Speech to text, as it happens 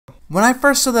When I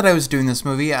first saw that I was doing this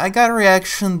movie, I got a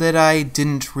reaction that I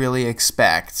didn't really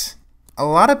expect. A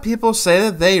lot of people say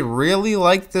that they really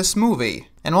liked this movie.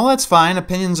 And while that's fine,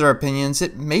 opinions are opinions,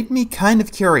 it made me kind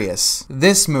of curious.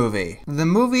 This movie, the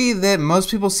movie that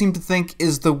most people seem to think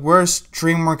is the worst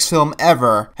DreamWorks film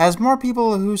ever, has more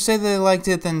people who say they liked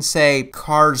it than, say,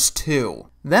 Cars 2.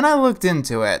 Then I looked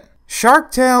into it.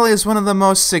 Shark Tale is one of the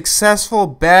most successful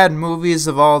bad movies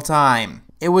of all time.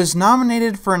 It was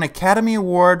nominated for an Academy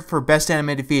Award for Best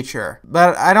Animated Feature,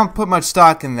 but I don't put much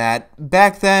stock in that.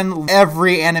 Back then,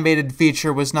 every animated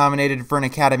feature was nominated for an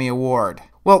Academy Award.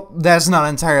 Well, that's not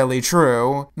entirely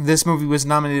true. This movie was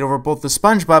nominated over both the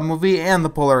SpongeBob movie and the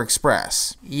Polar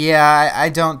Express. Yeah, I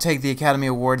don't take the Academy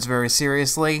Awards very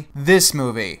seriously. This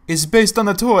movie is based on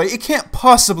a toy. It can't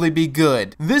possibly be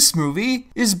good. This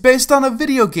movie is based on a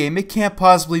video game. It can't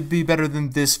possibly be better than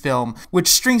this film, which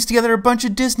strings together a bunch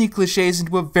of Disney cliches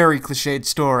into a very cliched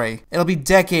story. It'll be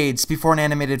decades before an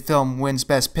animated film wins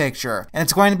Best Picture, and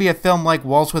it's going to be a film like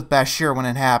Waltz with Bashir when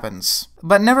it happens.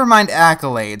 But never mind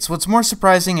accolades, what's more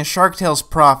surprising is Shark Tale's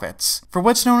profits. For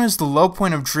what's known as the low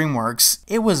point of DreamWorks,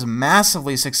 it was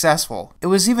massively successful. It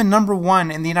was even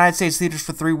 #1 in the United States theaters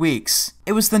for 3 weeks.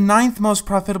 It was the 9th most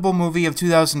profitable movie of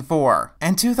 2004,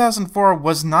 and 2004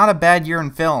 was not a bad year in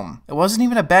film. It wasn't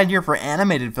even a bad year for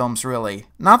animated films, really.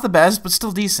 Not the best, but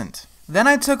still decent. Then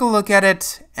I took a look at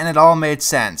it, and it all made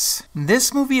sense.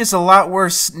 This movie is a lot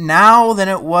worse now than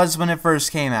it was when it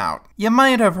first came out. You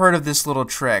might have heard of this little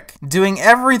trick, doing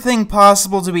everything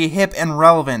possible to be hip and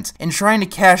relevant, and trying to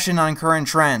cash in on current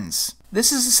trends.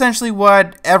 This is essentially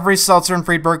what every Seltzer and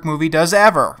Friedberg movie does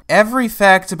ever. Every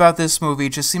fact about this movie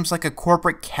just seems like a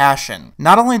corporate cash-in.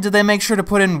 Not only did they make sure to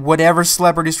put in whatever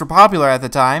celebrities were popular at the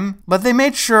time, but they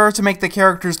made sure to make the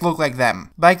characters look like them,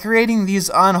 by creating these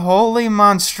unholy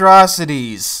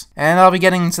monstrosities. And I'll be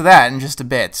getting into that in just a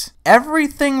bit.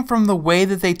 Everything from the way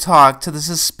that they talk to the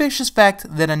suspicious fact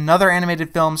that another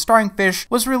animated film starring fish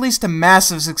was released to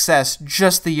massive success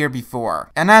just the year before.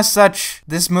 And as such,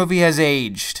 this movie has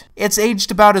aged. It's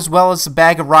aged about as well as a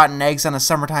bag of rotten eggs on a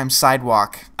summertime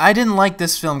sidewalk. I didn't like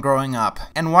this film growing up,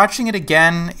 and watching it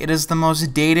again, it is the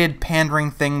most dated,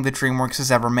 pandering thing that DreamWorks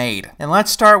has ever made. And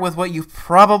let's start with what you've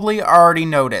probably already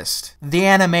noticed. The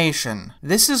animation.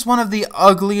 This is one of the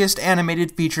ugliest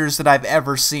animated features that I've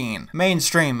ever seen.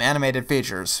 Mainstream animated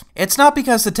features. It's not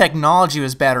because the technology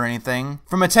was bad or anything.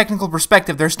 From a technical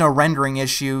perspective, there's no rendering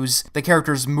issues. The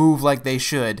characters move like they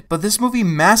should. But this movie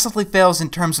massively fails in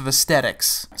terms of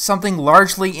aesthetics. Something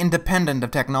largely independent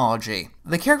of technology.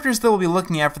 The characters that we'll be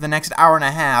looking at for the next hour and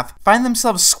a half find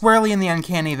themselves squarely in the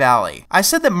uncanny valley. I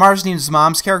said that Marjorie's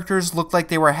mom's characters looked like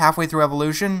they were halfway through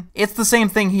evolution. It's the same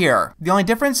thing here. The only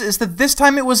difference is that this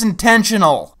time it was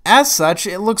intentional. As such,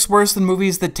 it looks worse than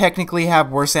movies that technically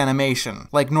have worse animation,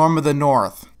 like Norm of the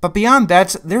North. But beyond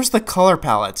that, there's the color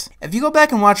palette. If you go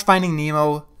back and watch Finding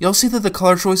Nemo, you'll see that the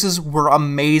color choices were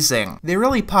amazing. They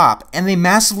really pop, and they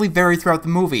massively vary throughout the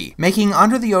movie, making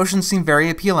Under the Ocean seem very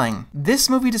appealing. This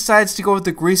movie decides to go with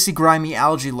the greasy, grimy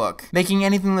algae look, making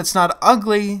anything that's not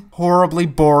ugly horribly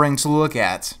boring to look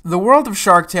at. The world of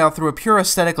Shark Tale through a pure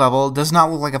aesthetic level does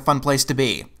not look like a fun place to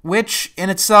be, which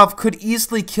in itself could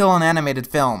easily kill an animated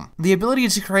film. The ability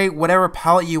to create whatever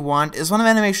palette you want is one of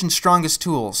animation's strongest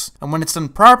tools, and when it's done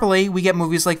properly, we get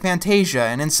movies like Fantasia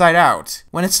and Inside Out.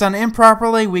 When it's done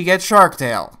improperly, we get Shark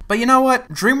Tale. But you know what?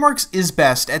 DreamWorks is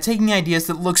best at taking ideas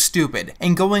that look stupid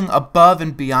and going above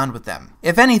and beyond with them.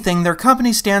 If anything, their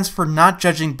company stands for not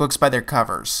judging books by their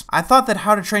covers. I thought that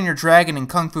How to Train Your Dragon and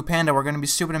Kung Fu Panda were going to be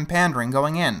stupid and pandering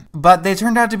going in, but they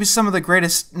turned out to be some of the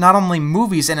greatest not only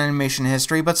movies in animation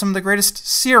history, but some of the greatest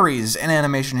series in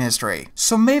animation history.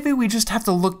 So maybe we just have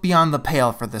to look beyond the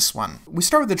pale for this one. We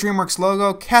start with the DreamWorks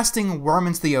logo casting a worm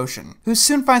into the ocean, who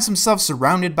soon finds himself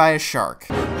surrounded by a shark.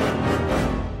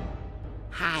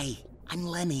 Hi, I'm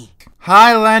Lenny.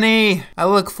 Hi, Lenny! I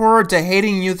look forward to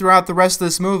hating you throughout the rest of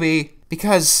this movie,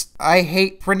 because I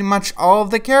hate pretty much all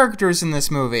of the characters in this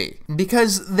movie.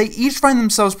 Because they each find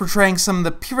themselves portraying some of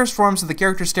the purest forms of the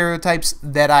character stereotypes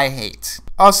that I hate.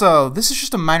 Also, this is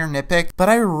just a minor nitpick, but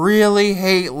I really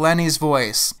hate Lenny's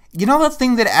voice. You know that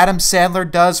thing that Adam Sandler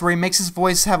does where he makes his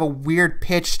voice have a weird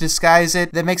pitch to disguise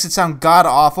it that makes it sound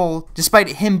god-awful, despite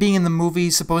him being in the movie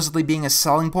supposedly being a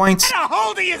selling point? Get a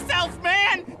hold of yourself,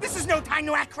 man! This is no time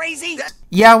to act crazy!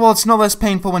 Yeah, well, it's no less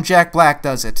painful when Jack Black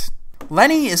does it.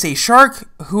 Lenny is a shark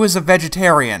who is a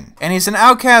vegetarian, and he's an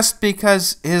outcast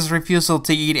because his refusal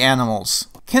to eat animals.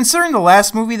 Considering the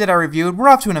last movie that I reviewed, we're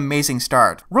off to an amazing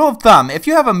start. Rule of thumb, if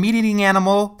you have a meat-eating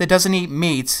animal that doesn't eat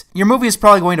meat, your movie is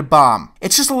probably going to bomb.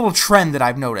 It's just a little trend that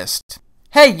I've noticed.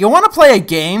 Hey, you want to play a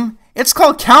game? It's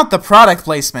called Count the Product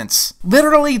Placements.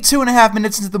 Literally 2.5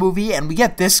 minutes into the movie and we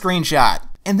get this screenshot.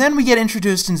 And then we get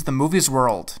introduced into the movie's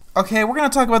world. Okay, we're gonna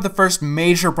talk about the first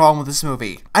major problem with this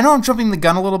movie. I know I'm jumping the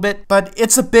gun a little bit, but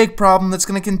it's a big problem that's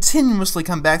gonna continuously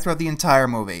come back throughout the entire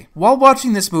movie. While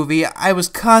watching this movie, I was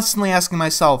constantly asking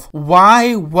myself,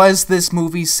 why was this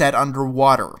movie set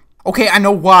underwater? Okay, I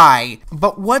know why,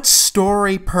 but what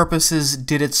story purposes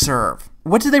did it serve?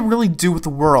 What did they really do with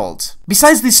the world?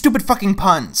 Besides these stupid fucking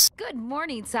puns. Good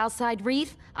morning, Southside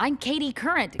Reef. I'm Katie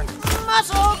Current.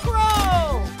 Muscle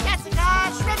Crow!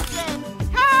 Jessica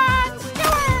Shrimpton! Todd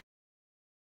Stewart!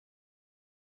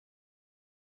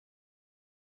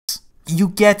 You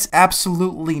get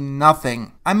absolutely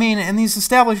nothing. I mean, in these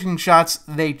establishing shots,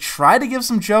 they try to give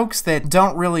some jokes that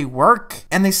don't really work,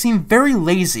 and they seem very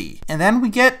lazy. And then we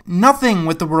get nothing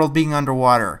with the world being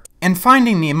underwater. In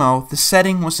Finding Nemo, the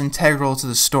setting was integral to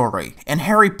the story. In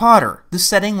Harry Potter, the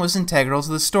setting was integral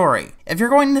to the story. If you're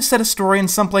going to set a story in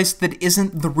some place that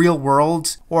isn't the real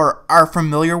world, or our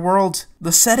familiar world,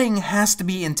 the setting has to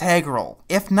be integral.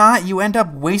 If not, you end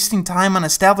up wasting time on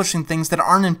establishing things that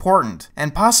aren't important,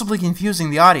 and possibly confusing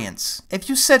the audience. If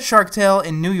you set Shark Tale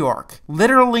in New York,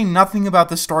 literally nothing about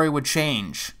the story would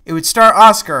change. It would star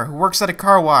Oscar, who works at a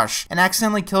car wash, and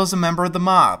accidentally kills a member of the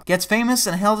mob, gets famous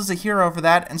and hailed as a hero for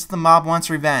that, and so the mob wants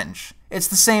revenge. It's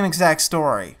the same exact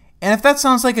story. And if that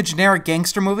sounds like a generic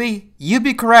gangster movie, you'd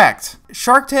be correct.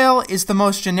 Shark Tale is the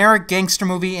most generic gangster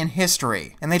movie in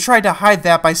history, and they tried to hide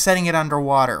that by setting it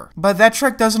underwater. But that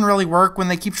trick doesn't really work when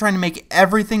they keep trying to make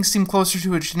everything seem closer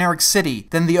to a generic city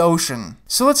than the ocean.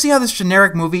 So let's see how this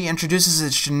generic movie introduces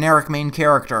its generic main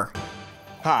character.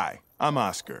 Hi, I'm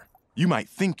Oscar. You might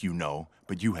think you know,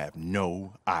 but you have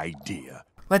no idea.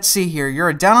 Let's see here, you're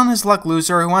a down-on-his-luck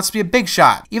loser who wants to be a big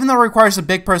shot, even though it requires a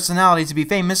big personality to be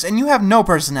famous, and you have no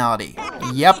personality.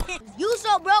 Yep. You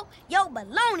so broke, yo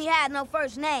baloney had no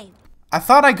first name. I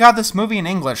thought I got this movie in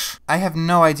English. I have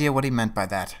no idea what he meant by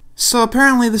that. So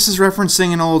apparently this is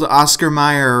referencing an old Oscar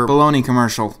Mayer baloney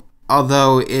commercial.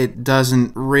 Although it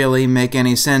doesn't really make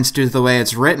any sense due to the way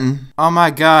it's written. Oh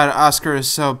my god, Oscar is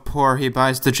so poor he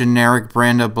buys the generic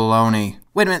brand of baloney.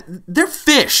 Wait a minute, they're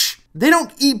fish! They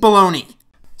don't eat baloney!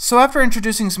 So after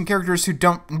introducing some characters who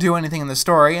don't do anything in the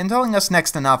story and telling us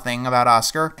next to nothing about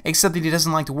Oscar, except that he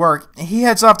doesn't like to work, he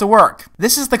heads off to work.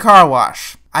 This is the car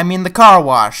wash. I mean the car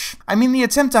wash. I mean the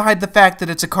attempt to hide the fact that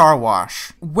it's a car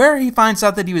wash. Where he finds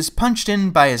out that he was punched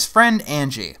in by his friend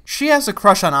Angie. She has a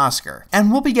crush on Oscar.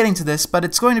 And we'll be getting to this, but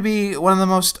it's going to be one of the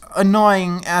most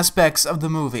annoying aspects of the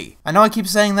movie. I know I keep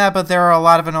saying that, but there are a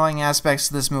lot of annoying aspects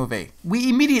to this movie. We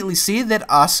immediately see that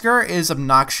Oscar is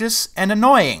obnoxious and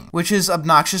annoying, which is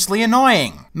obnoxiously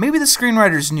annoying. Maybe the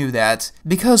screenwriters knew that,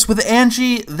 because with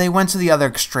Angie, they went to the other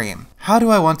extreme. How do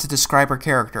I want to describe her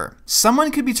character?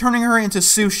 Someone could be turning her into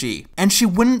sushi, and she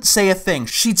wouldn't say a thing.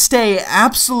 She'd stay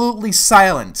absolutely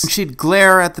silent. She'd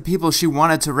glare at the people she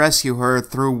wanted to rescue her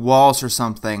through walls or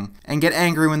something, and get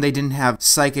angry when they didn't have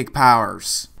psychic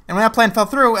powers. And when that plan fell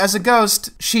through, as a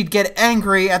ghost, she'd get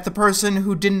angry at the person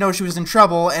who didn't know she was in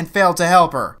trouble and failed to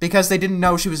help her, because they didn't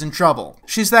know she was in trouble.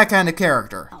 She's that kind of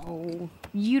character. Oh,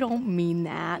 you don't mean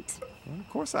that. Well, of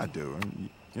course I do.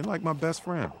 You're like my best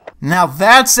friend. Now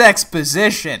that's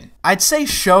exposition. I'd say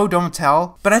show, don't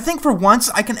tell, but I think for once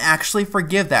I can actually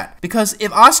forgive that. Because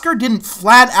if Oscar didn't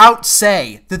flat out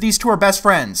say that these two are best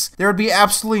friends, there would be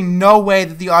absolutely no way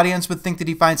that the audience would think that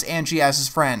he finds Angie as his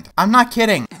friend. I'm not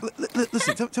kidding.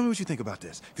 Listen, tell me what you think about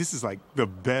this. This is like the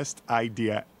best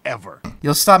idea ever.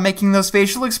 You'll stop making those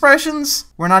facial expressions?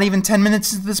 We're not even 10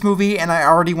 minutes into this movie and I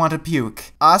already want to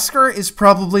puke. Oscar is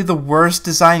probably the worst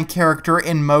designed character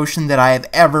in motion that I have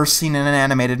ever seen in an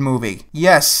animated movie.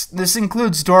 Yes, this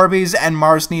includes Dorby's and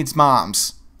Mars Needs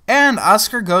Moms. And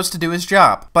Oscar goes to do his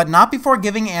job, but not before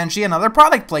giving Angie another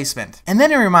product placement. And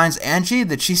then he reminds Angie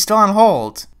that she's still on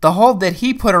hold. The hold that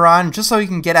he put her on just so he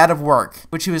can get out of work,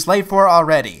 which he was late for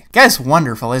already. Guy's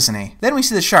wonderful, isn't he? Then we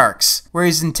see the Sharks, where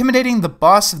he's intimidating the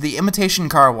boss of the imitation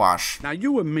car wash. Now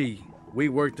you and me, we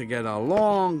worked together a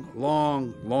long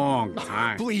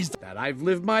time. Please. That I've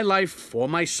lived my life for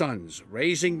my sons,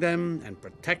 raising them and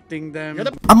protecting them.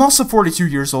 I'm also 42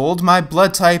 years old, my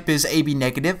blood type is AB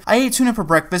negative, I ate tuna for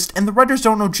breakfast, and the writers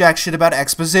don't know jack shit about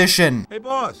exposition. Hey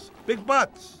boss, big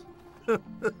butts.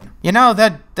 You know,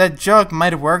 that joke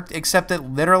might have worked, except that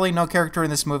literally no character in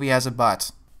this movie has a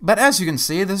butt. But as you can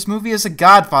see, this movie is a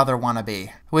Godfather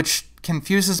wannabe, which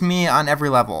confuses me on every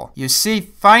level. You see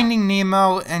Finding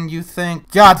Nemo and you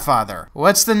think, Godfather,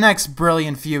 what's the next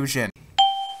brilliant fusion?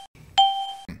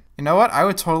 You know what? I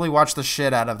would totally watch the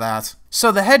shit out of that.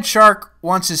 So the head shark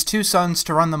wants his two sons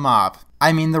to run the mob.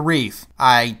 I mean the reef,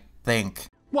 I think.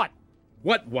 What?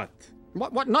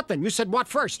 What? Nothing. You said what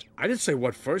first? I didn't say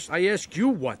what first. I asked you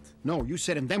what. No, you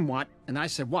said and then what, and I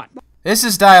said what? This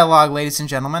is dialogue, ladies and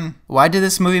gentlemen. Why did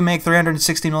this movie make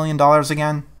 $360 million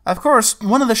again? Of course,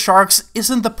 one of the sharks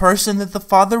isn't the person that the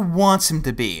father wants him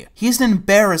to be. He's an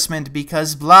embarrassment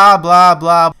because blah blah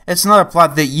blah. It's another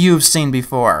plot that you've seen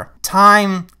before.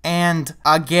 Time and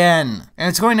again. And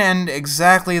it's going to end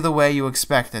exactly the way you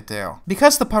expect it to.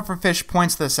 Because the pufferfish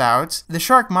points this out, the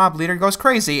shark mob leader goes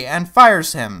crazy and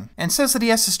fires him, and says that he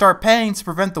has to start paying to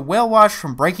prevent the whale wash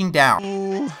from breaking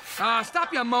down.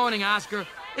 Stop your moaning, Oscar.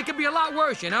 It could be a lot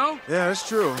worse, you know? Yeah, that's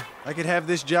true. I could have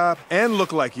this job and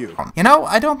look like you. You know,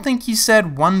 I don't think he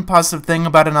said one positive thing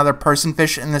about another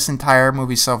personfish in this entire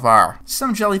movie so far.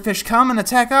 Some jellyfish come and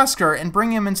attack Oscar and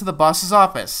bring him into the boss's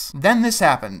office. Then this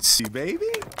happens. Hey, baby?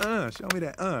 Show me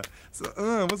that,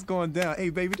 So, what's going down? Hey,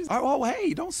 baby,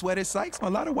 hey, don't sweat it, Sykes. A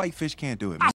lot of whitefish can't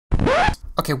do it.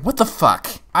 Okay, what the fuck?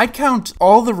 I'd count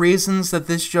all the reasons that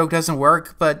this joke doesn't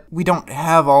work, but we don't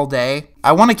have all day.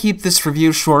 I want to keep this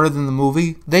review shorter than the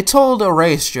movie. They told a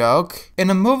race joke in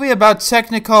a movie about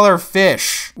Technicolor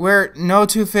fish, where no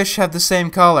two fish have the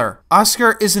same color.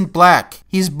 Oscar isn't black.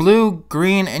 He's blue,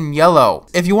 green, and yellow.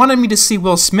 If you wanted me to see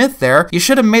Will Smith there, you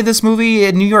should have made this movie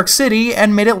in New York City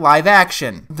and made it live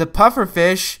action. The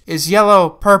pufferfish is yellow,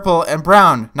 purple, and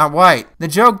brown, not white. The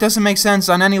joke doesn't make sense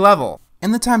on any level.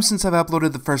 In the time since I've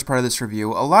uploaded the first part of this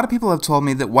review, a lot of people have told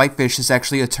me that whitefish is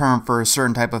actually a term for a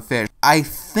certain type of fish. I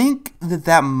think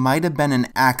that might have been an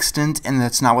accident and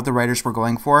that's not what the writers were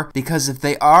going for, because if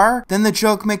they are, then the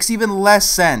joke makes even less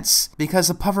sense, because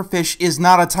a pufferfish is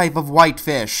not a type of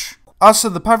whitefish. Also,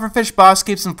 the pufferfish boss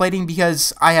keeps inflating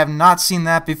because I have not seen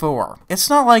that before.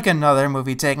 It's not like another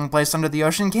movie taking place under the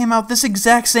ocean came out this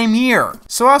exact same year.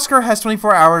 So Oscar has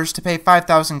 24 hours to pay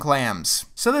 5,000 clams.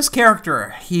 So this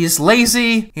character, he's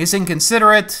lazy, he's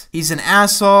inconsiderate, he's an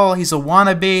asshole, he's a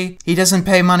wannabe, he doesn't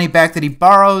pay money back that he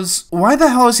borrows. Why the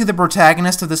hell is he the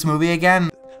protagonist of this movie again?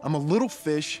 I'm a little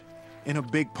fish in a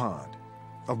big pond.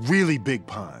 A really big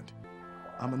pond.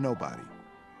 I'm a nobody.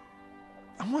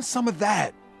 I want some of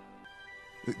that.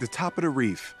 The top of the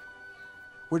reef,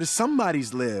 where the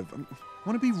somebodies live. I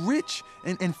want to be rich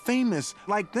and famous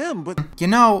like them, but... You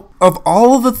know, of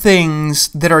all of the things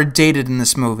that are dated in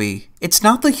this movie, it's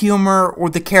not the humor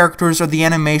or the characters or the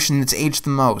animation that's aged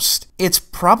the most. It's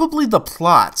probably the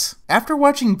plot. After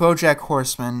watching BoJack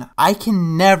Horseman, I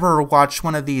can never watch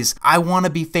one of these I want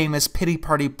to be famous pity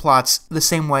party plots the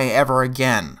same way ever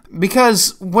again.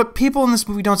 Because what people in this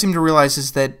movie don't seem to realize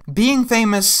is that being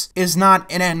famous is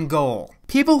not an end goal.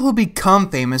 People who become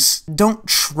famous don't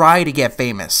try to get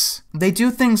famous. They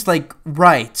do things like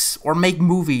write, or make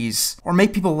movies, or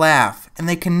make people laugh, and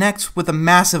they connect with a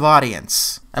massive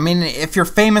audience. I mean, if you're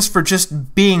famous for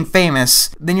just being famous,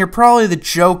 then you're probably the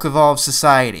joke of all of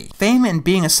society. Fame and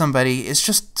being a somebody is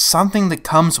just something that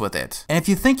comes with it. And if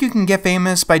you think you can get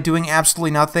famous by doing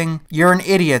absolutely nothing, you're an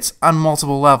idiot on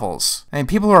multiple levels. I mean,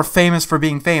 people who are famous for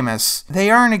being famous, they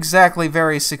aren't exactly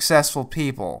very successful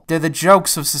people. They're the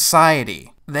jokes of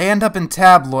society. They end up in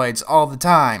tabloids all the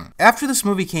time. After this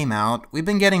movie came out, we've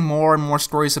been getting more and more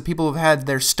stories of people who've had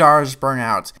their stars burn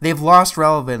out. They've lost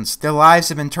relevance, their lives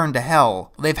have been turned to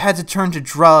hell. They've had to turn to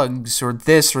drugs or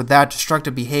this or that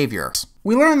destructive behavior.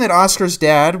 We learned that Oscar's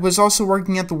dad was also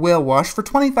working at the whale wash for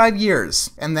 25 years,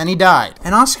 and then he died.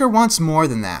 And Oscar wants more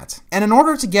than that. And in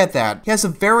order to get that, he has a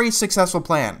very successful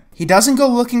plan. He doesn't go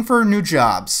looking for new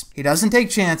jobs. He doesn't take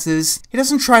chances. He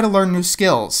doesn't try to learn new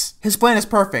skills. His plan is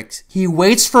perfect. He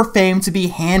waits for fame to be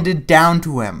handed down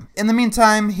to him. In the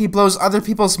meantime, he blows other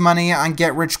people's money on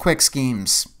get-rich-quick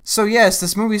schemes. So yes,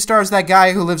 this movie stars that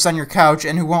guy who lives on your couch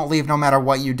and who won't leave no matter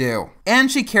what you do.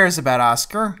 And she cares about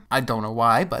Oscar. I don't know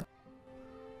why, but...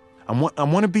 I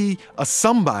want to be a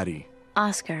somebody.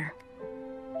 Oscar,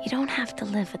 you don't have to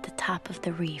live at the top of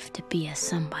the reef to be a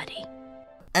somebody.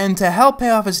 And to help pay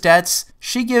off his debts,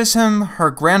 she gives him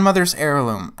her grandmother's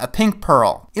heirloom, a pink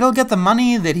pearl. It'll get the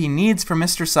money that he needs from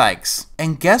Mr. Sykes.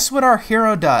 And guess what our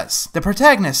hero does? The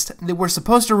protagonist that we're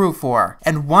supposed to root for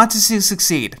and want to see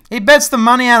succeed. He bets the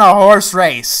money on a horse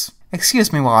race.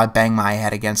 Excuse me while I bang my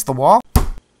head against the wall.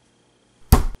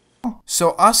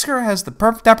 So Oscar has the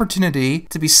perfect opportunity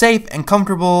to be safe and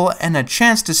comfortable and a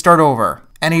chance to start over.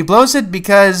 And he blows it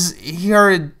because he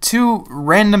heard two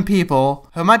random people,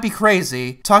 who might be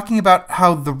crazy, talking about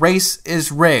how the race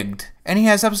is rigged. And he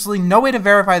has absolutely no way to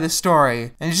verify the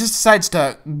story, and he just decides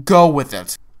to go with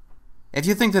it. If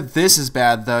you think that this is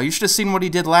bad, though, you should have seen what he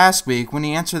did last week when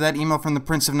he answered that email from the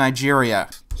Prince of Nigeria.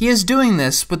 He is doing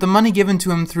this with the money given to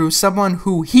him through someone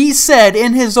who he said,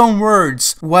 in his own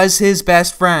words, was his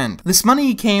best friend. This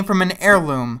money came from an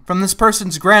heirloom from this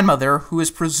person's grandmother, who is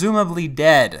presumably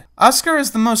dead. Oscar is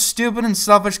the most stupid and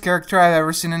selfish character I've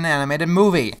ever seen in an animated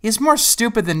movie. He's more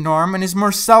stupid than Norm, and he's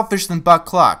more selfish than Buck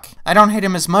Cluck. I don't hate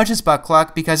him as much as Buck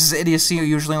Cluck, because his idiocy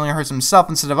usually only hurts himself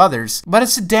instead of others, but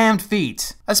it's a damned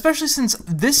feat. Especially since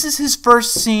this is his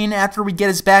first scene after we get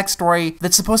his backstory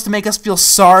that's supposed to make us feel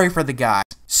sorry for the guy.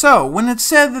 So, when it's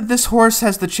said that this horse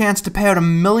has the chance to pay out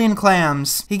 1,000,000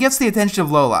 clams, he gets the attention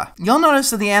of Lola. You'll notice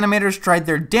that the animators tried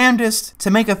their damnedest to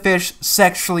make a fish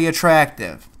sexually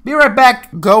attractive. Be right back,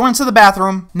 go into the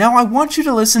bathroom. Now I want you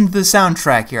to listen to the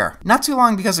soundtrack here. Not too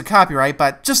long because of copyright,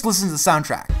 but just listen to the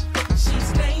soundtrack.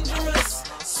 She's dangerous,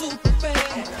 super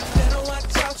bad. Better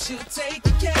watch out, she'll take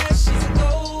the cash. She's a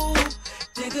gold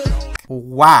digger.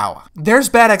 Wow. There's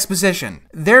bad exposition.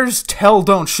 There's tell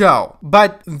don't show.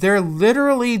 But they're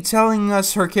literally telling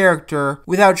us her character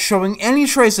without showing any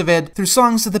trace of it through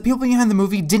songs that the people behind the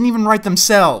movie didn't even write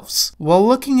themselves, while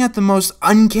looking at the most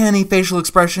uncanny facial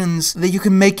expressions that you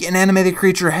can make an animated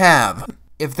creature have.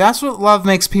 If that's what love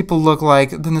makes people look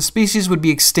like, then the species would be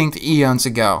extinct eons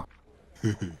ago.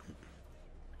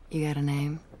 You got a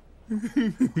name?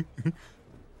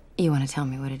 You want to tell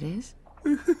me what it is?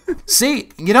 See,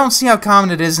 you don't see how common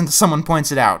it is until someone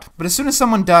points it out, but as soon as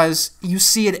someone does, you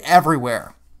see it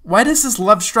everywhere. Why does this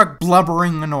love-struck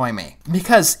blubbering annoy me?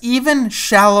 Because even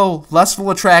shallow,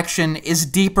 lustful attraction is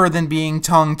deeper than being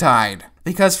tongue-tied.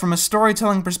 Because from a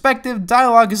storytelling perspective,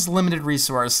 dialogue is a limited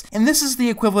resource, and this is the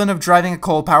equivalent of driving a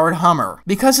coal-powered Hummer.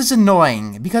 Because it's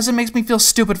annoying, because it makes me feel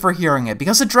stupid for hearing it,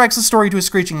 because it drags the story to a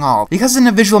screeching halt, because in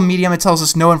a visual medium it tells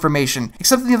us no information,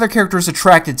 except that the other character is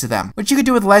attracted to them, which you could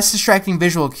do with less distracting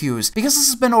visual cues, because this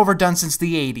has been overdone since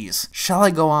the 80s. Shall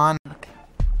I go on? Look,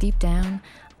 deep down,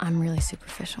 I'm really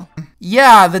superficial.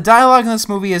 Yeah, the dialogue in this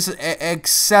movie is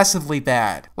excessively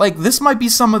bad. Like, this might be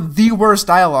some of the worst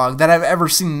dialogue that I've ever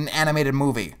seen in an animated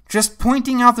movie. Just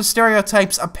pointing out the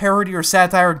stereotypes a parody or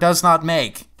satire does not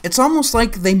make. It's almost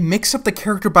like they mixed up the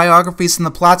character biographies and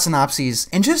the plot synopses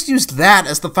and just used that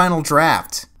as the final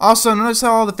draft. Also, notice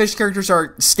how all the fish characters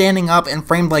are standing up and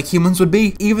framed like humans would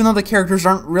be, even though the characters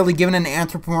aren't really given an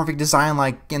anthropomorphic design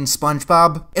like in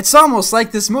SpongeBob. It's almost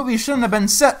like this movie shouldn't have been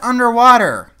set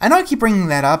underwater. I know I keep bringing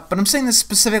that up, but I'm saying this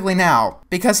specifically now,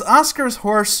 because Oscar's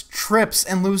horse trips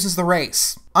and loses the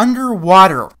race.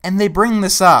 Underwater, and they bring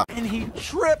this up. And he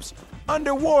trips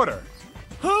underwater.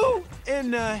 Who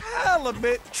in the hell of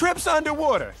it trips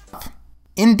underwater?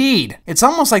 Indeed, it's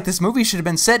almost like this movie should have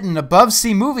been set in an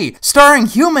above-sea movie starring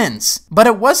humans, but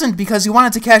it wasn't because he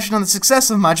wanted to cash in on the success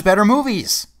of much better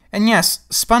movies. And yes,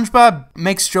 SpongeBob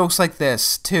makes jokes like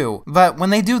this, too, but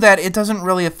when they do that, it doesn't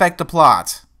really affect the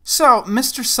plot. So,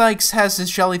 Mr. Sykes has his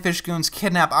jellyfish goons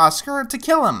kidnap Oscar to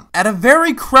kill him, at a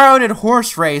very crowded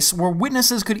horse race where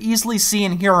witnesses could easily see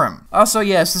and hear him. Also,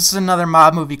 yes, this is another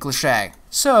mob movie cliche.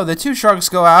 So, the two sharks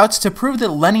go out to prove that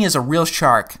Lenny is a real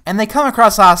shark, and they come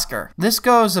across Oscar. This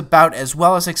goes about as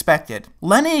well as expected.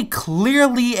 Lenny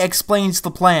clearly explains the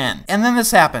plan, and then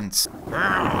this happens.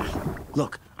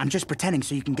 Look, I'm just pretending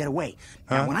so you can get away.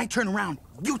 Now, when I turn around,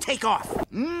 you take off.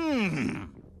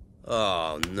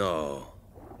 Oh, no.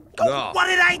 No. What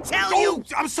did I tell you?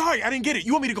 I'm sorry, I didn't get it.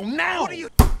 You want me to go now? What are you...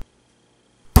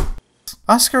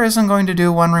 Oscar isn't going to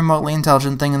do one remotely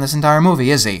intelligent thing in this entire movie,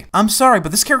 is he? I'm sorry,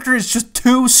 but this character is just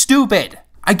too stupid.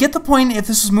 I get the point if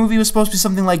this movie was supposed to be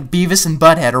something like Beavis and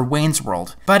Butthead or Wayne's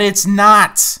World, but it's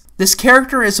not. This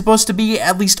character is supposed to be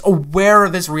at least aware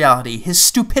of his reality. His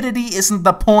stupidity isn't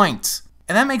the point.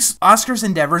 And that makes Oscar's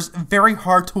endeavors very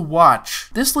hard to watch.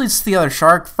 This leads to the other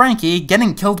shark, Frankie,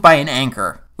 getting killed by an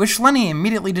anchor, which Lenny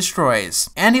immediately destroys,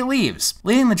 and he leaves,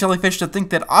 leading the jellyfish to think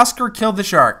that Oscar killed the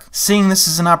shark. Seeing this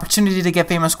as an opportunity to get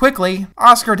famous quickly,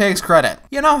 Oscar takes credit.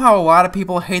 You know how a lot of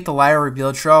people hate the liar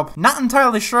reveal trope? Not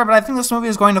entirely sure, but I think this movie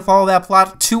is going to follow that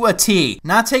plot to a T,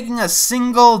 not taking a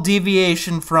single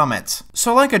deviation from it.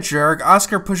 So like a jerk,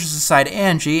 Oscar pushes aside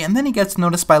Angie, and then he gets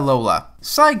noticed by Lola.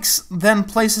 Sykes then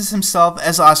places himself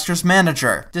as Oscar's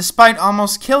manager, despite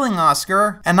almost killing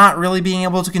Oscar and not really being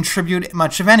able to contribute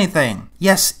much of anything.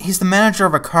 Yes, he's the manager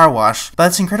of a car wash, but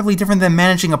that's incredibly different than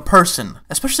managing a person,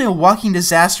 especially a walking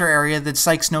disaster area that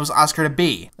Sykes knows Oscar to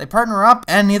be. They partner up,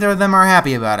 and neither of them are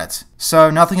happy about it. So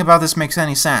nothing about this makes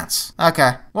any sense.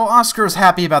 Okay, well, Oscar is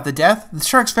happy about the death, the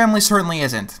shark's family certainly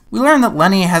isn't. We learn that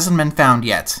Lenny hasn't been found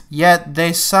yet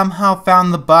they somehow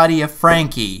found the body of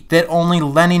Frankie that only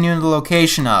Lenny knew the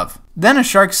location of. Then a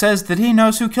shark says that he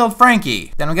knows who killed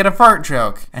Frankie. Then we get a fart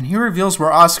joke, and he reveals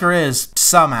where Oscar is,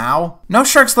 somehow. No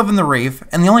sharks live in the reef,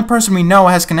 and the only person we know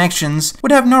has connections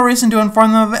would have no reason to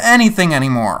inform them of anything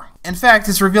anymore. In fact,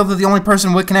 it's revealed that the only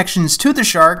person with connections to the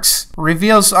sharks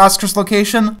reveals Oscar's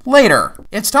location later.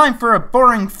 It's time for a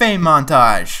boring fame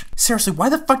montage. Seriously, why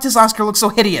the fuck does Oscar look so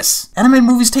hideous? Animated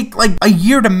movies take like a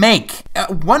year to make.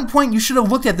 At one point, you should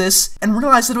have looked at this and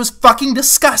realized that it was fucking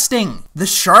disgusting. The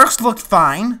sharks looked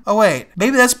fine. Oh wait,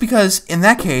 maybe that's because, in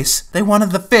that case, they wanted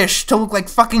the fish to look like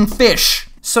fucking fish.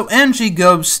 So Angie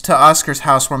goes to Oscar's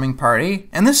housewarming party,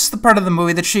 and this is the part of the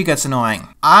movie that she gets annoying.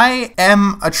 I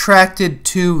am attracted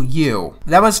to you.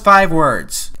 That was 5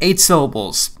 words, 8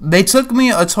 syllables. They took me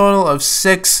a total of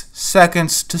 6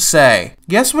 seconds to say.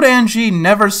 Guess what Angie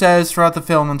never says throughout the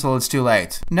film until it's too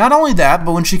late? Not only that,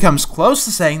 but when she comes close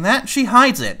to saying that, she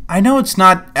hides it. I know it's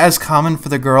not as common for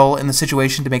the girl in the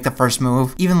situation to make the first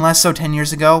move, even less so 10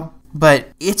 years ago. But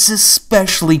it's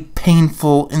especially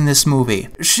painful in this movie.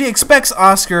 She expects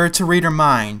Oscar to read her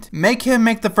mind, make him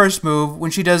make the first move when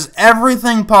she does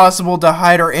everything possible to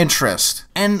hide her interest.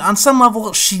 And on some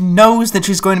level, she knows that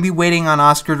she's going to be waiting on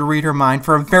Oscar to read her mind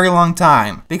for a very long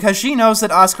time, because she knows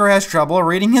that Oscar has trouble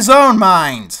reading his own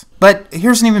mind. But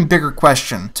here's an even bigger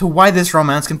question to why this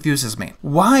romance confuses me.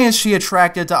 Why is she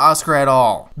attracted to Oscar at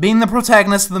all? Being the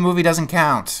protagonist of the movie doesn't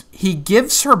count. He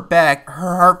gives her back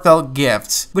her heartfelt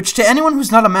gift, which to anyone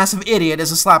who's not a massive idiot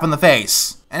is a slap in the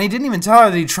face. And he didn't even tell her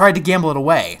that he tried to gamble it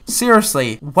away.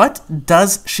 Seriously, what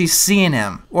does she see in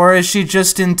him? Or is she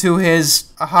just into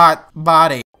his hot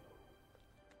body?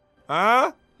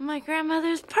 Huh? My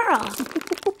grandmother's pearl.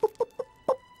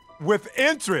 With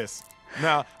interest.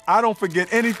 Now, I don't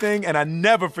forget anything, and I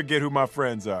never forget who my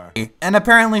friends are. And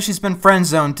apparently she's been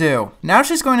friend-zoned too. Now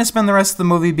she's going to spend the rest of the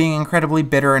movie being incredibly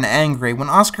bitter and angry when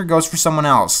Oscar goes for someone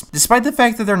else, despite the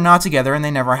fact that they're not together and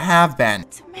they never have been.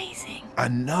 It's amazing. I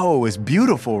know, it's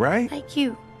beautiful, right? Like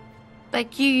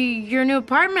your new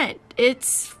apartment.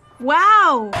 It's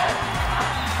wow.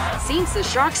 Seems the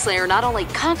Shark Slayer not only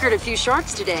conquered a few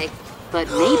sharks today, but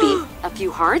maybe a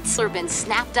few hearts have been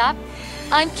snapped up.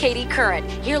 I'm Katie Current,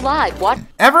 here live. What?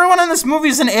 Everyone in this movie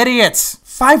is an idiot.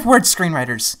 5 words,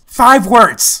 screenwriters. 5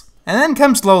 words. And then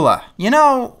comes Lola. You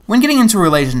know, when getting into a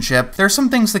relationship, there are some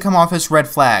things that come off as red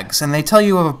flags, and they tell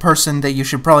you of a person that you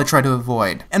should probably try to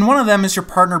avoid. And one of them is your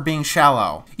partner being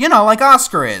shallow. You know, like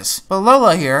Oscar is. But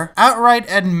Lola here outright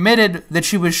admitted that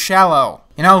she was shallow.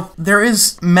 You know, there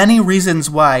is many reasons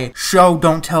why show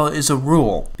don't tell is a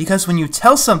rule. Because when you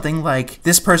tell something like,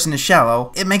 this person is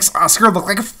shallow, it makes Oscar look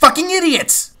like a fucking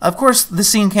idiot! Of course, the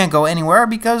scene can't go anywhere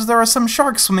because there are some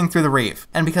sharks swimming through the reef.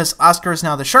 And because Oscar is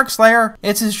now the Shark Slayer,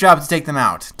 it's his job to take them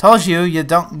out. Tells you, you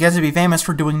don't get to be famous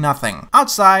for doing nothing.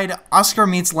 Outside, Oscar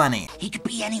meets Lenny. He could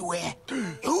be anywhere.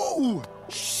 Ooh!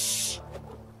 Shh!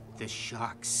 The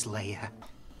Shark Slayer.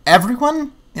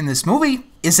 Everyone in this movie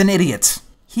is an idiot.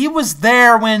 He was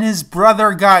there when his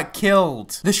brother got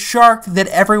killed. The shark that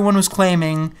everyone was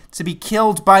claiming to be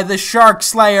killed by the Shark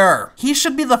Slayer. He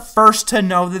should be the first to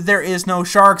know that there is no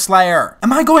Shark Slayer.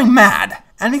 Am I going mad?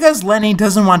 And because Lenny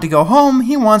doesn't want to go home,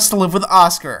 he wants to live with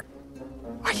Oscar.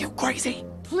 Are you crazy?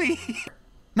 Please.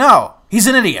 No, he's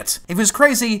an idiot. If he was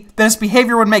crazy, then his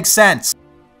behavior would make sense.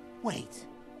 Wait,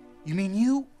 you mean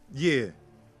you? Yeah.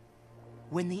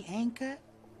 When the anchor?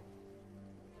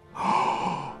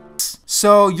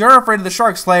 So you're afraid of the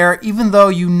Shark Slayer, even though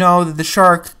you know that the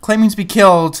shark claiming to be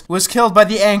killed was killed by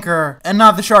the anchor and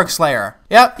not the Shark Slayer.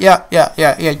 Yep.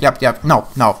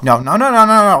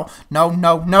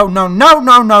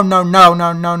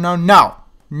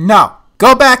 No.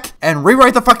 Go back and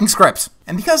rewrite the fucking script.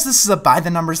 And because this is a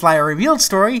by-the-numbers liar revealed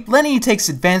story, Lenny takes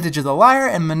advantage of the liar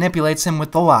and manipulates him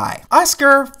with the lie.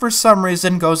 Oscar, for some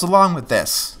reason, goes along with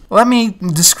this. Let me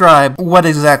describe what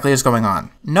exactly is going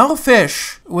on. No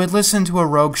fish would listen to a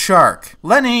rogue shark.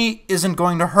 Lenny isn't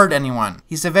going to hurt anyone.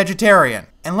 He's a vegetarian.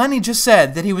 And Lenny just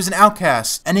said that he was an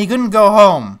outcast and he couldn't go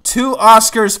home. To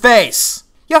Oscar's face.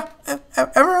 Yeah,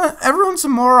 everyone's a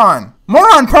moron.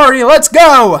 Moron party, let's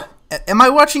go! Am I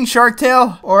watching Shark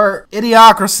Tale or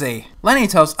Idiocracy? Lenny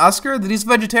tells Oscar that he's a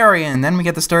vegetarian, then we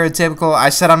get the stereotypical I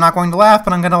said I'm not going to laugh,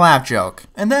 but I'm going to laugh joke.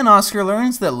 And then Oscar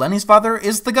learns that Lenny's father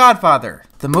is the Godfather.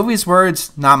 The movie's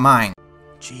words, not mine.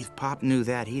 Gee, if Pop knew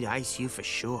that, he'd ice you for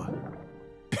sure.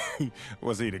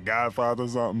 Was he the Godfather or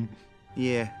something?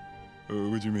 Yeah.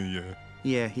 What you mean, yeah?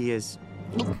 Yeah, he is.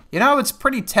 You know, it's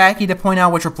pretty tacky to point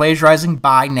out what you're plagiarizing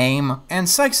by name. And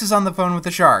Sykes is on the phone with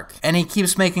the shark, and he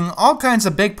keeps making all kinds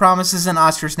of big promises in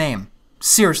Oscar's name.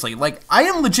 Seriously, like, I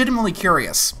am legitimately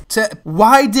curious.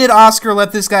 Why did Oscar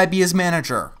let this guy be his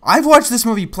manager? I've watched this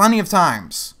movie plenty of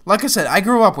times. Like I said, I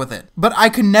grew up with it, but I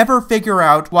could never figure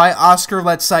out why Oscar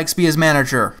let Sykes be his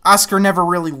manager. Oscar never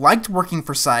really liked working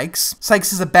for Sykes.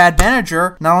 Sykes is a bad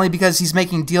manager, not only because he's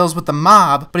making deals with the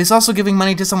mob, but he's also giving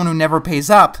money to someone who never pays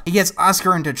up. He gets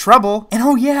Oscar into trouble, and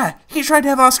oh yeah, he tried to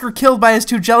have Oscar killed by his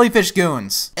 2 jellyfish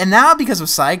goons. And now, because of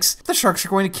Sykes, the sharks are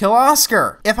going to kill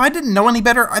Oscar. If I didn't know any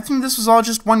better, I think this was all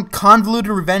just one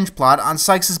convoluted revenge plot on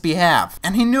Sykes' behalf,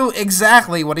 and he knew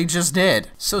exactly what he just did.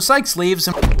 So Sykes leaves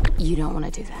and— You don't want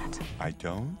to do that. I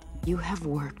don't? You have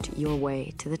worked your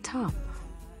way to the top.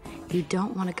 You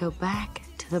don't want to go back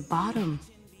to the bottom.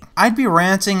 I'd be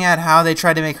ranting at how they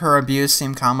tried to make her abuse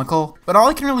seem comical, but all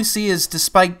I can really see is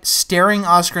despite staring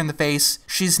Oscar in the face,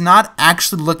 she's not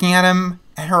actually looking at him,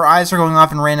 and her eyes are going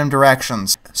off in random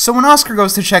directions. So when Oscar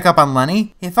goes to check up on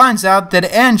Lenny, he finds out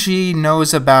that Angie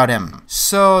knows about him.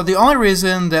 So the only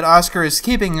reason that Oscar is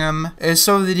keeping him is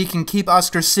so that he can keep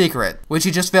Oscar's secret, which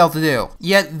he just failed to do.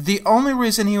 Yet the only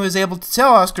reason he was able to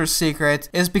tell Oscar's secret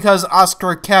is because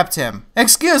Oscar kept him.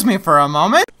 Excuse me for a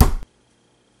moment.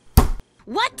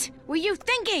 What were you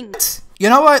thinking? You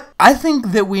know what? I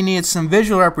think that we need some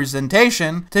visual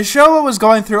representation to show what was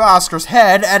going through Oscar's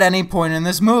head at any point in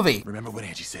this movie. Remember what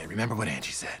Angie said. Remember what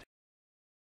Angie said.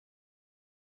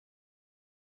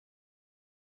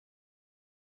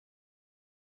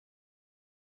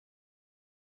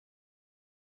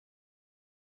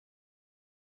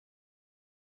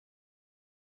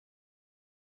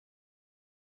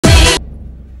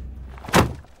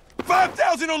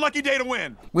 $5,000 on lucky day to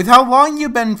win. With how long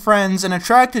you've been friends and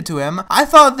attracted to him, I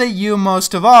thought that you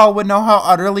most of all would know how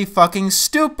utterly fucking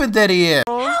stupid that he is.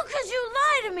 How could you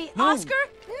lie to me, Oscar?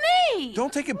 Me!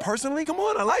 Don't take it personally. Come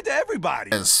on, I lied to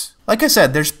everybody. Like I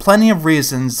said, there's plenty of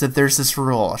reasons that there's this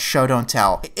rule, show don't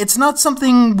tell. It's not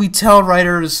something we tell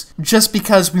writers just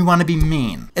because we want to be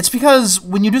mean. It's because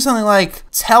when you do something like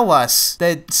tell us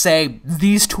that, say,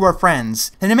 these two are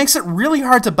friends, then it makes it really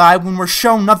hard to buy when we're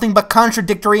shown nothing but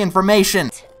contradictory information.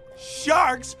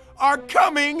 Sharks are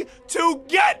coming to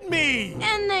get me!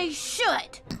 And they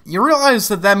should. You realize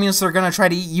that that means they're gonna try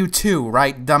to eat you too,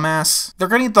 right, dumbass? They're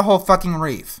gonna eat the whole fucking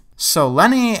reef. So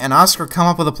Lenny and Oscar come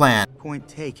up with a plan. Point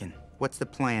taken. What's the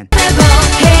plan?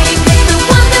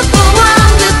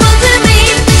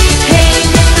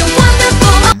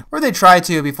 Or they try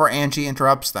to before Angie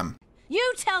interrupts them.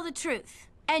 You tell the truth,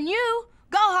 and you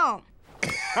go home.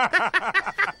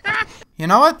 You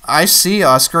know what? I see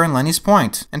Oscar and Lenny's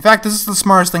point. In fact, this is the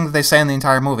smartest thing that they say in the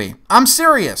entire movie. I'm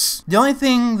serious. The only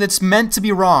thing that's meant to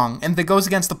be wrong and that goes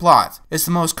against the plot is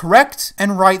the most correct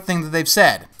and right thing that they've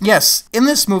said. Yes, in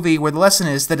this movie where the lesson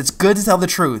is that it's good to tell the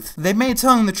truth, they made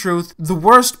telling the truth the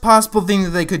worst possible thing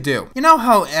that they could do. You know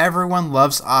how everyone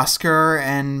loves Oscar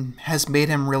and has made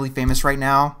him really famous right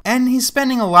now? And he's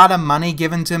spending a lot of money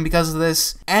given to him because of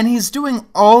this, and he's doing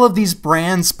all of these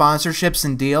brand sponsorships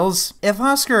and deals. If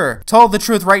Oscar told the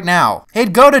truth right now,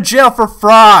 he'd go to jail for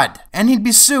fraud, and he'd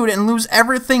be sued and lose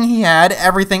everything he had,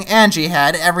 everything Angie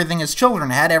had, everything his children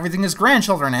had, everything his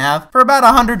grandchildren have, for about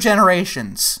 100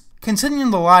 generations.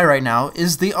 Continuing the lie right now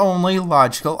is the only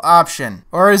logical option.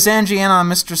 Or is Angie in on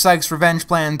Mr. Sykes' revenge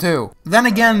plan too? Then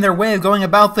again, their way of going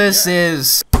about this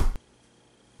is...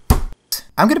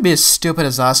 I'm gonna be as stupid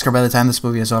as Oscar by the time this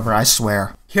movie is over, I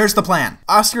swear. Here's the plan.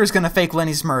 Oscar is gonna fake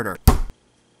Lenny's murder.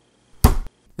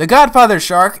 The Godfather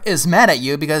shark is mad at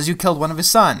you because you killed one of his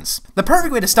sons. The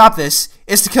perfect way to stop this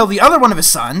is to kill the other one of his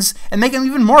sons and make him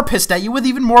even more pissed at you with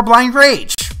even more blind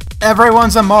rage.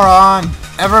 Everyone's a moron.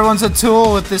 Everyone's a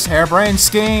tool with this harebrained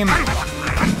scheme.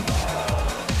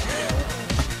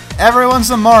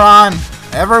 Everyone's a moron.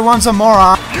 Everyone's a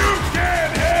moron. You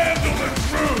can't handle the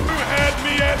truth. You had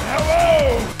me at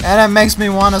hello. And it makes me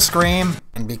want to scream.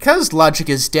 And because logic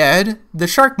is dead, the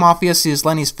Shark Mafia sees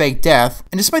Lenny's fake death,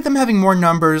 and despite them having more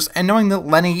numbers and knowing that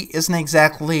Lenny isn't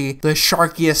exactly the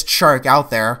sharkiest shark out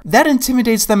there, that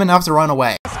intimidates them enough to run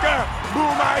away.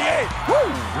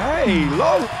 Hey,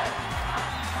 Lo.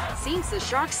 Seems the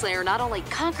Shark Slayer not only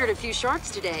conquered a few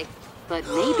sharks today, but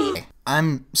maybe...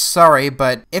 I'm sorry,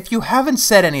 but if you haven't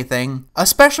said anything,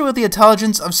 especially with the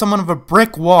intelligence of someone of a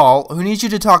brick wall who needs you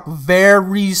to talk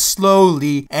very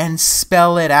slowly and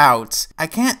spell it out, I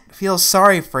can't feel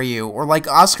sorry for you or like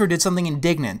Oscar did something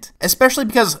indignant. Especially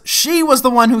because she was the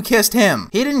one who kissed him.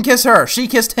 He didn't kiss her, she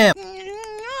kissed him.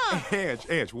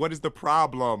 Ange, what is the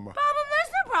problem? There's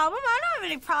no problem. I don't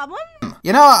have any problem.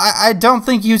 You know, I don't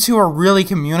think you two are really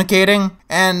communicating,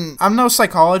 and I'm no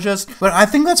psychologist, but I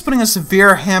think that's putting a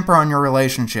severe hamper on your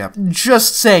relationship.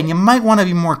 Just saying, you might want to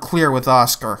be more clear with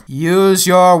Oscar. Use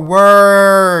your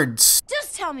words.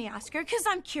 Just tell me, Oscar, because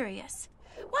I'm curious.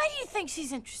 Why do you think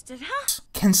she's interested, huh?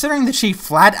 Considering that she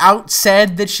flat out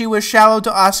said that she was shallow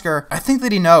to Oscar, I think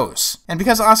that he knows. And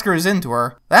because Oscar is into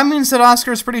her, that means that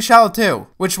Oscar is pretty shallow too.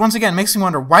 Which once again makes me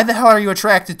wonder, why the hell are you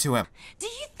attracted to him? Do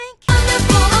you think...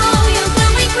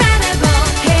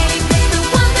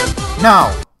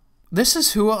 No. This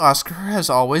is who Oscar has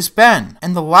always been,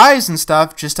 and the lies and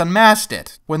stuff just unmasked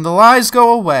it. When the lies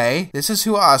go away, this is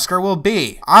who Oscar will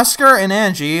be. Oscar and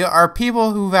Angie are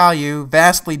people who value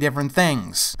vastly different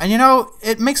things. And you know,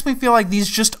 it makes me feel like these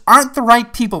just aren't the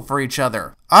right people for each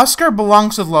other. Oscar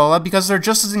belongs with Lola because they're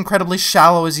just as incredibly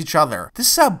shallow as each other. This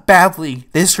is how badly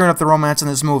they screwed up the romance in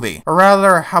this movie. Or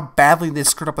rather, how badly they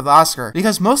screwed up with Oscar,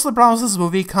 because most of the problems of this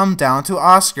movie come down to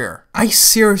Oscar. I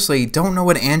seriously don't know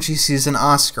what Angie sees in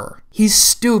Oscar. He's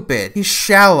stupid. He's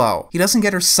shallow. He doesn't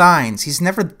get her signs. He's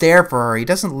never there for her. He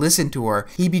doesn't listen to her.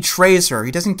 He betrays her.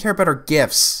 He doesn't care about her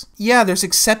gifts. Yeah, there's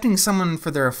accepting someone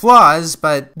for their flaws,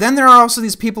 but then there are also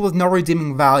these people with no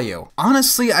redeeming value.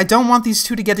 Honestly, I don't want these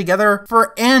two to get together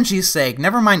for Angie's sake,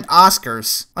 never mind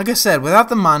Oscar's. Like I said, without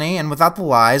the money, and without the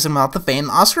lies, and without the fame,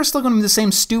 Oscar's still going to be the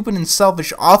same stupid and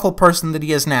selfish, awful person that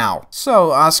he is now.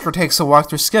 So, Oscar takes a walk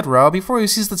through Skid Row before he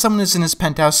sees that someone is in his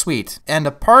penthouse suite, and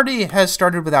a party has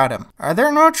started without him. Are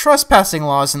there no trespassing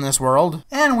laws in this world?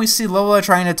 And we see Lola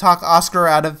trying to talk Oscar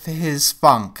out of his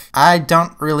funk. I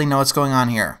don't really know what's going on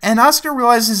here. And Oscar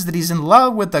realizes that he's in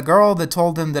love with the girl that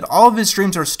told him that all of his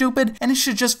dreams are stupid, and he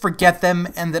should just forget them,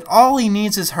 and that all he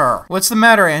needs is her. What's the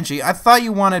matter, Angie? I thought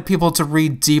you wanted people to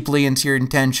read deeply into your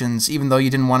intentions, even though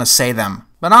you didn't want to say them.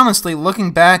 But honestly,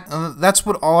 looking back, that's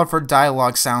what all of her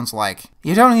dialogue sounds like.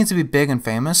 You don't need to be big and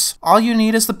famous. All you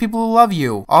need is the people who love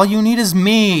you. All you need is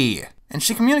me. And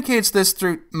she communicates this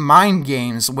through mind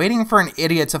games, waiting for an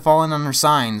idiot to fall in on her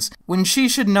signs, when she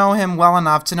should know him well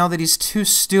enough to know that he's too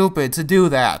stupid to do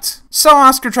that. So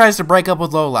Oscar tries to break up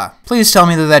with Lola. Please tell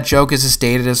me that that joke is as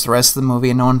dated as the rest of the movie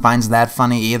and no one finds that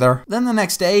funny either. Then the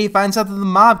next day, he finds out that the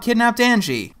mob kidnapped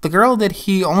Angie, the girl that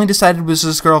he only decided was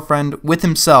his girlfriend with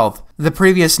himself the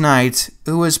previous night,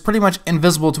 who was pretty much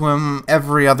invisible to him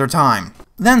every other time.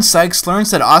 Then Sykes learns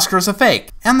that Oscar is a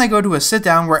fake, and they go to a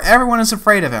sit-down where everyone is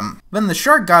afraid of him. Then the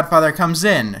shark godfather comes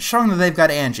in, showing that they've got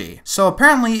Angie. So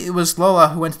apparently it was Lola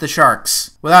who went to the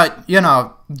sharks, without, you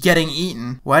know, getting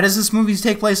eaten. Why does this movie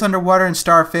take place underwater and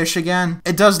starfish again?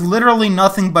 It does literally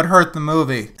nothing but hurt the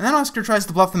movie. And then Oscar tries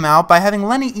to bluff them out by having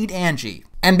Lenny eat Angie.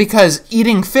 And because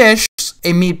eating fish,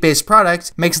 a meat-based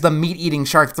product, makes the meat-eating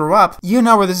shark throw up, you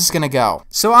know where this is gonna go.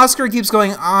 So Oscar keeps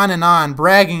going on,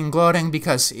 bragging and gloating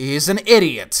because he's an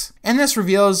idiot. And this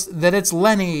reveals that it's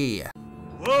Lenny.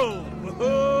 Whoa,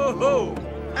 whoa, whoa.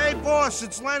 Hey, boss,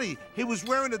 it's Lenny. He was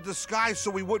wearing a disguise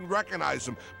so we wouldn't recognize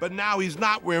him, but now he's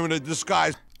not wearing a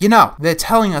disguise. You know, they're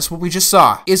telling us what we just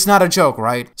saw. It's not a joke,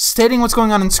 right? Stating what's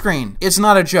going on screen. It's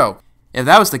not a joke. If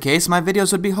that was the case, my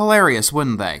videos would be hilarious,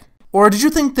 wouldn't they? Or did you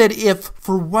think that if,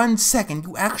 for 1 second,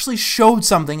 you actually showed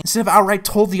something instead of outright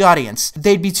told the audience,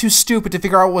 they'd be too stupid to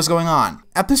figure out what was going on?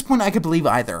 At this point, I could believe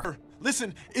either.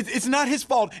 Listen, it's not his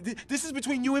fault. This is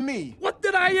between you and me. What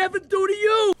did I ever do to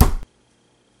you?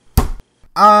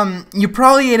 You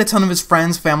probably ate a ton of his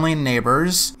friends, family, and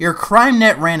neighbors. Your crime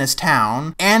net ran his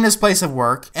town and his place of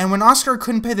work. And when Oscar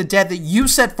couldn't pay the debt that you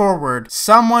set forward,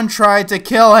 someone tried to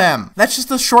kill him. That's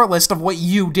just a short list of what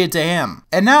you did to him.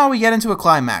 And now we get into a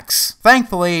climax.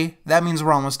 Thankfully, that means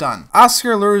we're almost done.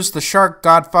 Oscar lures the shark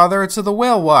godfather to the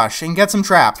whale wash and gets him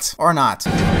trapped. Or not.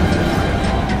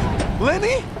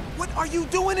 Lenny? What are you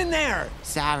doing in there?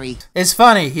 Sorry. It's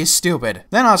funny, he's stupid.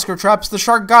 Then Oscar traps the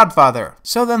shark godfather.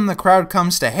 So then the crowd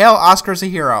comes to hail Oscar as a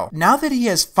hero. Now that he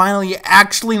has finally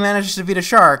actually managed to defeat a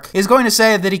shark, he's going to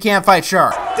say that he can't fight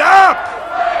shark. Stop!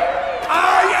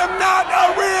 I am not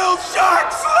a real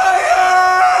shark slayer!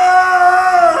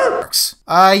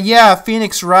 Yeah,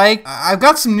 Phoenix Wright, I've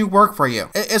got some new work for you.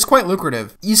 It's quite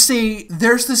lucrative. You see,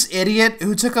 there's this idiot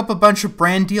who took up a bunch of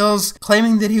brand deals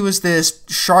claiming that he was this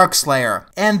shark slayer.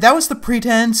 And that was the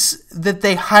pretense that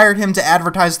they hired him to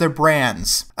advertise their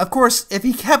brands. Of course, if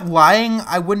he kept lying,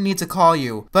 I wouldn't need to call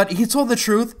you. But he told the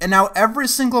truth, and now every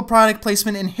single product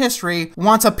placement in history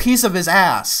wants a piece of his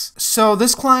ass. So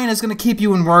this client is going to keep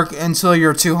you in work until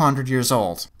you're 200 years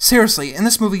old. Seriously, in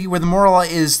this movie where the moral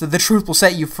is that the truth will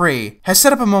set you free, has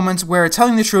set up a moment where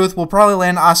telling the truth will probably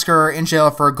land Oscar in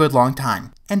jail for a good long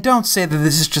time. And don't say that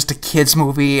this is just a kid's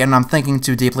movie and I'm thinking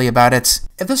too deeply about it.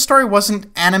 If this story wasn't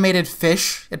animated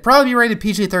fish, it'd probably be rated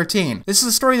PG-13. This is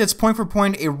a story that's point for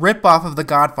point a rip-off of The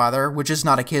Godfather, which is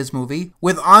not a kid's movie,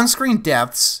 with on-screen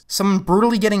deaths, someone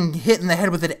brutally getting hit in the head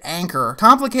with an anchor,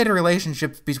 complicated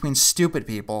relationships between stupid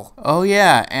people. Oh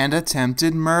yeah, and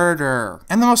attempted murder.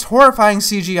 And the most horrifying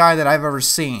CGI that I've ever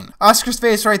seen. Oscar's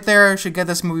face right there should get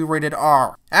this movie rated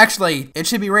R. Actually, it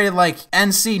should be rated like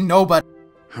NC Nobody.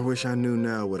 I wish I knew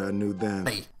now what I knew then.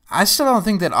 I still don't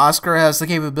think that Oscar has the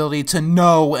capability to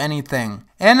know anything.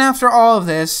 And after all of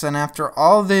this, and after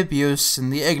all of the abuse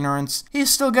and the ignorance, he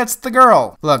still gets the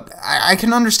girl. Look, I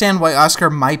can understand why Oscar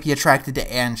might be attracted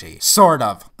to Angie. Sort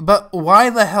of. But why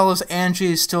the hell is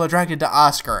Angie still attracted to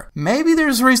Oscar? Maybe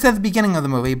there's a reason at the beginning of the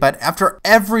movie, but after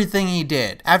everything he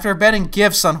did, after betting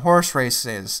gifts on horse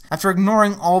races, after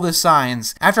ignoring all the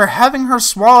signs, after having her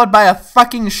swallowed by a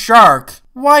fucking shark,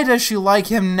 why does she like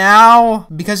him now?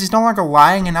 Because he's no longer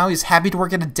lying and now he's happy to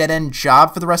work at a dead-end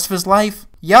job for the rest of his life?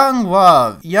 Young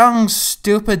love. Young,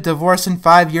 stupid, divorce in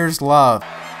 5 years love.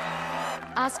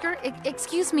 Oscar,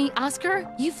 excuse me, Oscar?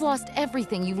 You've lost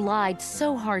everything you lied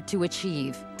so hard to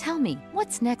achieve. Tell me,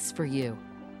 what's next for you?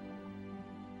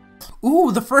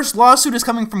 Ooh, the first lawsuit is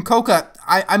coming from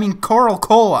I mean Coral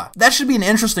Cola. That should be an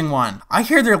interesting one. I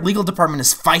hear their legal department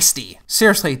is feisty.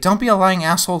 Seriously, don't be a lying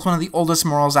asshole. It's one of the oldest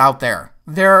morals out there.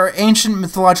 There are ancient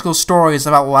mythological stories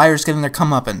about liars getting their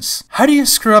comeuppance. How do you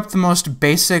screw up the most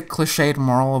basic, cliched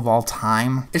moral of all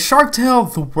time? Is Shark Tale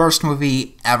the worst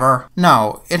movie ever?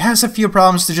 No, it has a few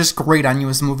problems that just grate on you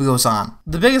as the movie goes on.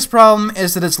 The biggest problem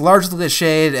is that it's largely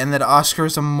cliched and that Oscar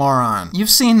is a moron.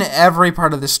 You've seen every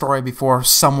part of this story before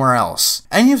somewhere else.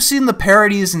 And you've seen the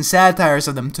parodies and satires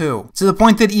of them too, to the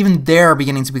point that even they're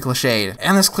beginning to be cliched.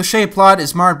 And this cliched plot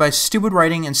is marred by stupid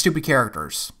writing and stupid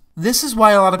characters. This is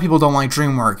why a lot of people don't like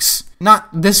DreamWorks. Not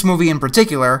this movie in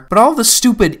particular, but all the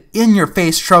stupid,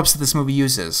 in-your-face tropes that this movie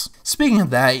uses. Speaking of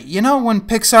that, you know when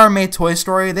Pixar made Toy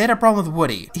Story, they had a problem with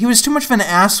Woody. He was too much of an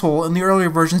asshole in the earlier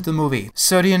versions of the movie.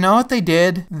 So do you know what they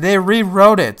did? They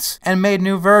rewrote it and made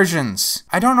new versions.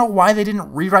 I don't know why they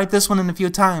didn't rewrite this one in a few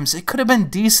times. It could have been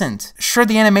decent. Sure,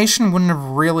 the animation wouldn't have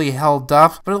really held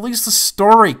up, but at least the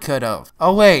story could have.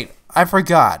 Oh wait, I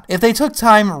forgot. If they took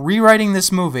time rewriting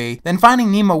this movie, then Finding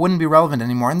Nemo wouldn't be relevant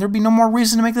anymore, and there'd be no more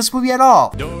reason to make this movie at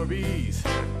all. Dorbies,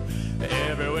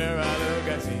 everywhere I look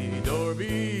I see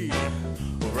Dorbies,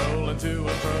 rolling to and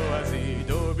fro I see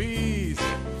Dorbies,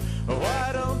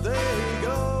 why don't they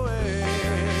go away?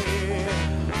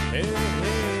 Hey,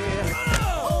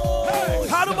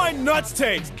 how do my nuts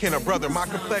taste? Can a brother my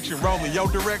complexion roll in your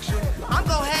direction? I'm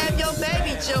gonna have your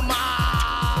baby,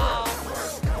 Jamal.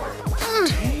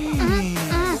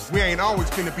 We ain't always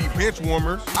finna be bench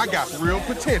warmers. I got real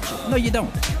potential. No, you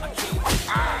don't.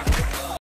 Ah.